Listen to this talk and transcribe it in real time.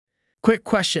Quick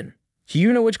question. Do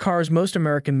you know which cars most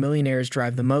American millionaires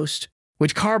drive the most?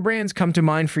 Which car brands come to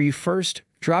mind for you first?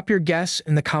 Drop your guess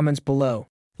in the comments below.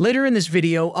 Later in this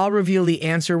video, I'll reveal the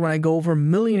answer when I go over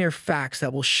millionaire facts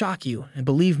that will shock you, and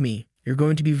believe me, you're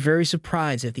going to be very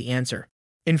surprised at the answer.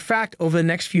 In fact, over the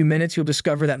next few minutes, you'll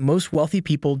discover that most wealthy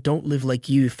people don't live like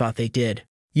you thought they did.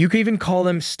 You could even call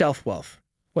them stealth wealth.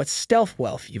 What's stealth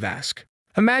wealth, you ask?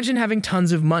 Imagine having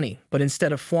tons of money, but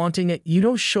instead of flaunting it, you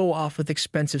don't show off with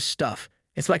expensive stuff.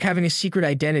 It's like having a secret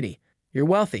identity. You're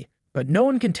wealthy, but no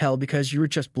one can tell because you're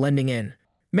just blending in.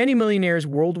 Many millionaires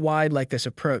worldwide like this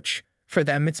approach. For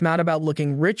them, it's not about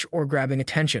looking rich or grabbing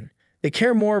attention. They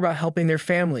care more about helping their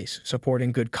families,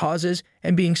 supporting good causes,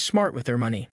 and being smart with their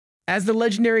money. As the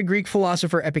legendary Greek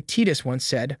philosopher Epictetus once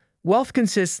said, wealth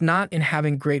consists not in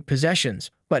having great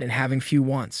possessions, but in having few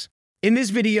wants. In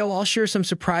this video, I'll share some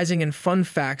surprising and fun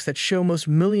facts that show most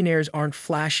millionaires aren't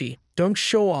flashy, don't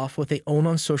show off what they own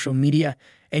on social media,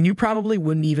 and you probably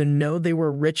wouldn't even know they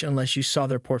were rich unless you saw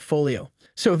their portfolio.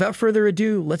 So without further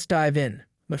ado, let's dive in.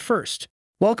 But first,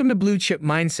 welcome to Blue Chip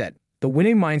Mindset, the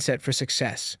winning mindset for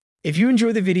success. If you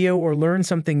enjoy the video or learn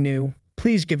something new,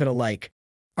 please give it a like.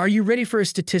 Are you ready for a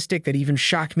statistic that even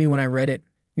shocked me when I read it?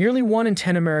 Nearly 1 in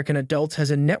 10 American adults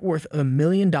has a net worth of $1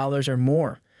 million or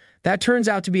more. That turns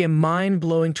out to be a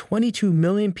mind-blowing 22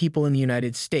 million people in the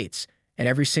United States, and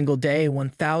every single day,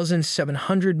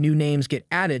 1,700 new names get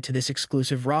added to this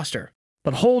exclusive roster.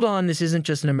 But hold on, this isn't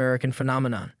just an American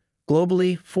phenomenon.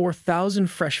 Globally, 4,000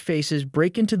 fresh faces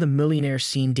break into the millionaire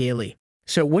scene daily.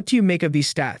 So what do you make of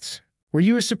these stats? Were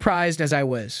you as surprised as I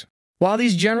was? While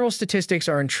these general statistics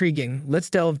are intriguing, let's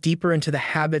delve deeper into the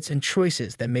habits and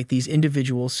choices that make these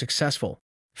individuals successful.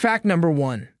 Fact number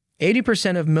 1.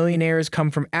 80% of millionaires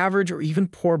come from average or even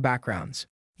poor backgrounds.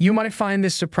 You might find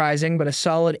this surprising, but a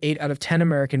solid 8 out of 10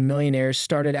 American millionaires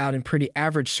started out in pretty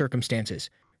average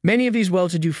circumstances. Many of these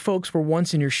well-to-do folks were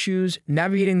once in your shoes,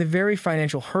 navigating the very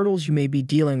financial hurdles you may be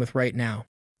dealing with right now.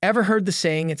 Ever heard the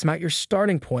saying, it's not your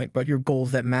starting point, but your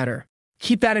goals that matter?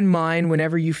 Keep that in mind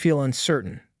whenever you feel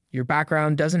uncertain. Your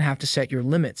background doesn't have to set your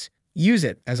limits. Use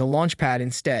it as a launchpad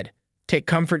instead. Take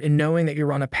comfort in knowing that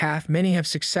you're on a path many have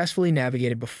successfully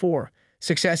navigated before.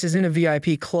 Success isn't a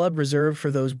VIP club reserved for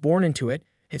those born into it.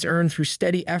 It's earned through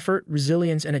steady effort,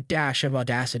 resilience, and a dash of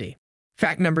audacity.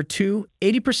 Fact number 2,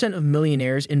 80% of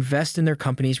millionaires invest in their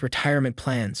company's retirement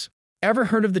plans. Ever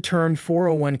heard of the term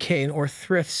 401k or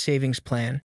thrift savings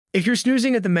plan? If you're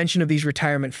snoozing at the mention of these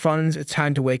retirement funds, it's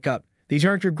time to wake up. These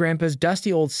aren't your grandpa's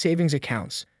dusty old savings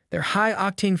accounts. They're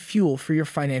high-octane fuel for your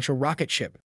financial rocket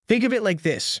ship. Think of it like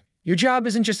this. Your job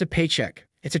isn't just a paycheck.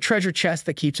 It's a treasure chest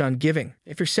that keeps on giving,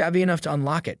 if you're savvy enough to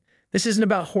unlock it. This isn't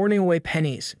about hoarding away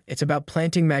pennies. It's about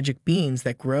planting magic beans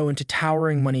that grow into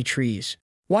towering money trees.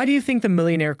 Why do you think the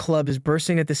Millionaire Club is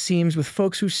bursting at the seams with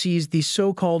folks who seize these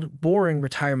so-called boring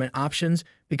retirement options?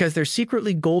 Because they're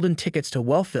secretly golden tickets to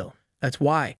wealthville. That's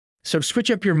why. So switch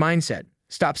up your mindset.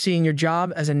 Stop seeing your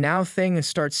job as a now thing and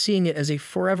start seeing it as a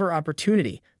forever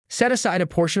opportunity. Set aside a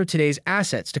portion of today's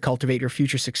assets to cultivate your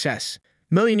future success.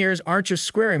 Millionaires aren't just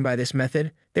squaring by this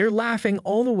method, they're laughing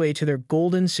all the way to their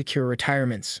golden, secure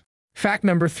retirements. Fact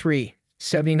number 3.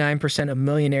 79% of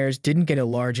millionaires didn't get a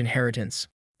large inheritance.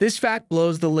 This fact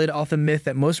blows the lid off the myth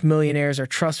that most millionaires are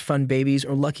trust fund babies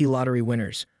or lucky lottery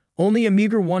winners. Only a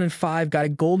meager 1 in 5 got a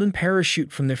golden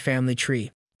parachute from their family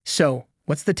tree. So,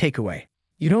 what's the takeaway?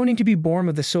 You don't need to be born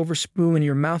with a silver spoon in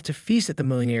your mouth to feast at the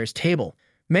millionaire's table.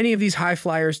 Many of these high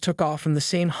flyers took off from the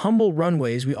same humble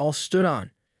runways we all stood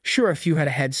on. Sure, a few had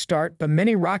a head start, but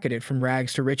many rocketed from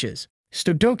rags to riches.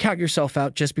 So don't count yourself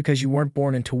out just because you weren't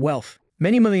born into wealth.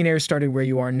 Many millionaires started where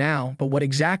you are now, but what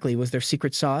exactly was their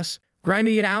secret sauce?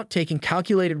 Grinding it out, taking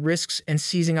calculated risks, and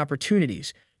seizing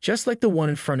opportunities, just like the one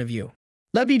in front of you.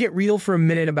 Let me get real for a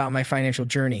minute about my financial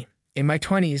journey. In my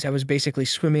 20s, I was basically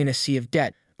swimming in a sea of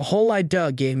debt. The hole I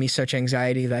dug gave me such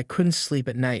anxiety that I couldn't sleep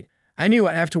at night. I knew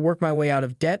I'd have to work my way out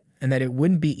of debt and that it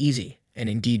wouldn't be easy, and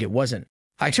indeed it wasn't.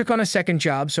 I took on a second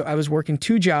job, so I was working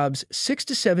 2 jobs, 6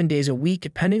 to 7 days a week,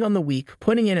 depending on the week,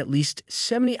 putting in at least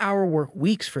 70-hour work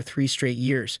weeks for 3 straight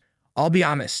years. I'll be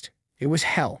honest, it was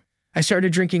hell. I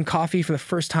started drinking coffee for the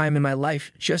first time in my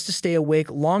life just to stay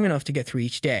awake long enough to get through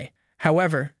each day.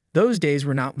 However, those days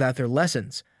were not without their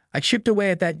lessons. I chipped away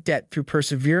at that debt through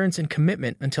perseverance and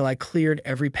commitment until I cleared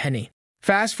every penny.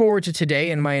 Fast forward to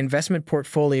today, and my investment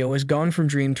portfolio has gone from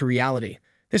dream to reality.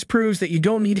 This proves that you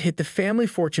don't need to hit the family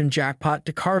fortune jackpot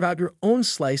to carve out your own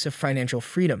slice of financial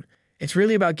freedom. It's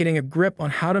really about getting a grip on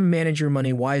how to manage your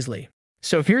money wisely.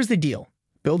 So here's the deal.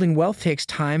 Building wealth takes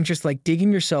time, just like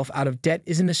digging yourself out of debt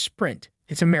isn't a sprint,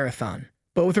 it's a marathon.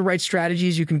 But with the right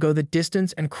strategies, you can go the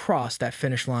distance and cross that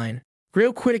finish line.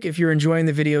 Real quick, if you're enjoying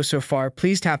the video so far,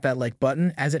 please tap that like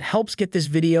button as it helps get this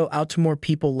video out to more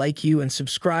people like you, and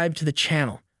subscribe to the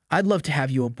channel. I'd love to have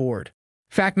you aboard.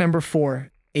 Fact number 4,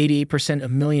 88%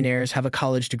 of millionaires have a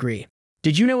college degree.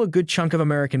 Did you know a good chunk of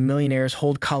American millionaires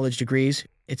hold college degrees?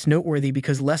 It's noteworthy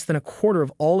because less than a quarter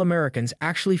of all Americans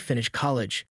actually finish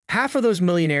college. Half of those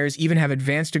millionaires even have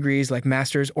advanced degrees like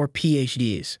masters or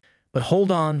PhDs. But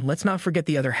hold on, let's not forget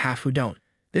the other half who don't.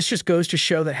 This just goes to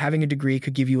show that having a degree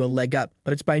could give you a leg up,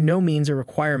 but it's by no means a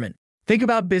requirement. Think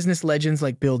about business legends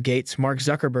like Bill Gates, Mark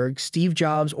Zuckerberg, Steve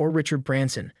Jobs, or Richard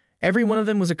Branson. Every one of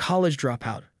them was a college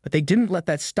dropout, but they didn't let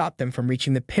that stop them from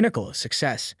reaching the pinnacle of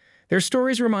success. Their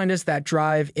stories remind us that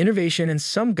drive, innovation, and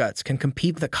some guts can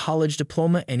compete with a college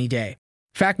diploma any day.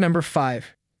 Fact number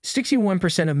 5.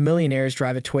 61% of millionaires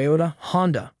drive a Toyota,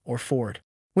 Honda, or Ford.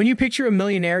 When you picture a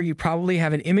millionaire, you probably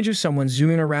have an image of someone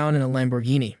zooming around in a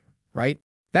Lamborghini, right?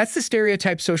 That's the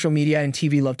stereotype social media and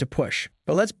TV love to push.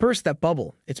 But let's burst that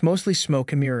bubble. It's mostly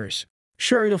smoke and mirrors.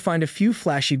 Sure, you'll find a few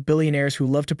flashy billionaires who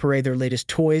love to parade their latest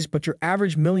toys, but your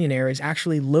average millionaire is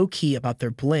actually low-key about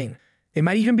their bling. They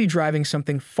might even be driving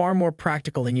something far more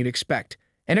practical than you'd expect.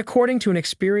 And according to an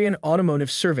Experian automotive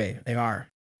survey, they are.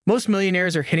 Most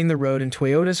millionaires are hitting the road in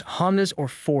Toyotas, Hondas, or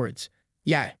Fords.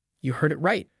 Yeah, you heard it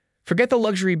right. Forget the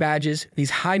luxury badges.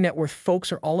 These high-net-worth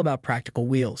folks are all about practical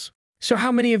wheels. So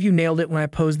how many of you nailed it when I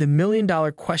posed the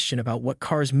million-dollar question about what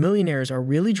cars millionaires are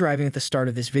really driving at the start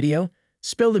of this video?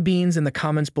 Spill the beans in the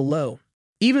comments below.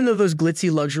 Even though those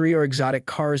glitzy luxury or exotic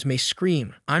cars may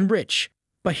scream, "I'm rich,"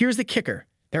 but here's the kicker.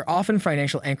 They're often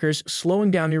financial anchors slowing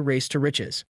down your race to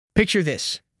riches. Picture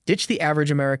this. Ditch the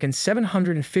average American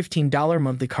 $715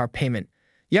 monthly car payment.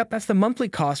 Yep, that's the monthly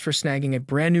cost for snagging a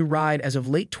brand new ride as of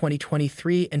late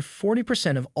 2023, and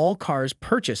 40% of all cars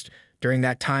purchased during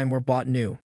that time were bought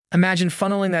new. Imagine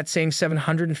funneling that same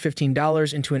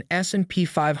 $715 into an S&P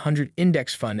 500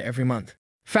 index fund every month.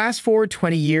 Fast forward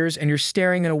 20 years and you're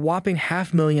staring at a whopping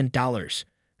 $500,000.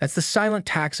 That's the silent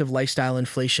tax of lifestyle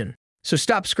inflation. So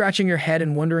stop scratching your head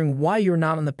and wondering why you're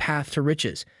not on the path to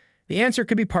riches. The answer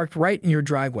could be parked right in your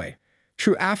driveway.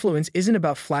 True affluence isn't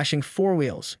about flashing four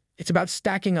wheels. It's about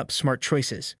stacking up smart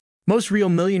choices. Most real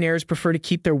millionaires prefer to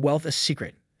keep their wealth a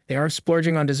secret. They aren't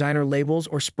splurging on designer labels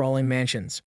or sprawling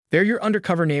mansions. They're your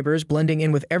undercover neighbors blending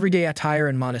in with everyday attire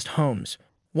and modest homes.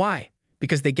 Why?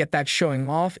 Because they get that showing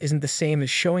off isn't the same as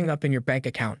showing up in your bank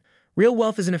account. Real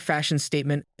wealth isn't a fashion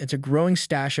statement, it's a growing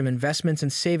stash of investments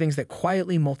and savings that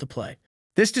quietly multiply.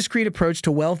 This discreet approach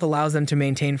to wealth allows them to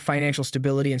maintain financial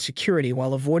stability and security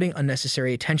while avoiding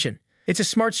unnecessary attention. It's a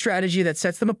smart strategy that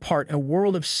sets them apart in a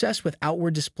world obsessed with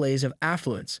outward displays of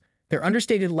affluence. Their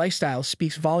understated lifestyle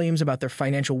speaks volumes about their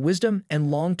financial wisdom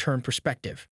and long-term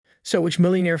perspective. So which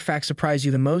millionaire fact surprised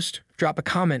you the most? Drop a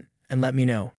comment and let me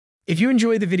know. If you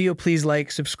enjoyed the video, please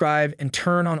like, subscribe, and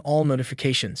turn on all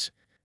notifications.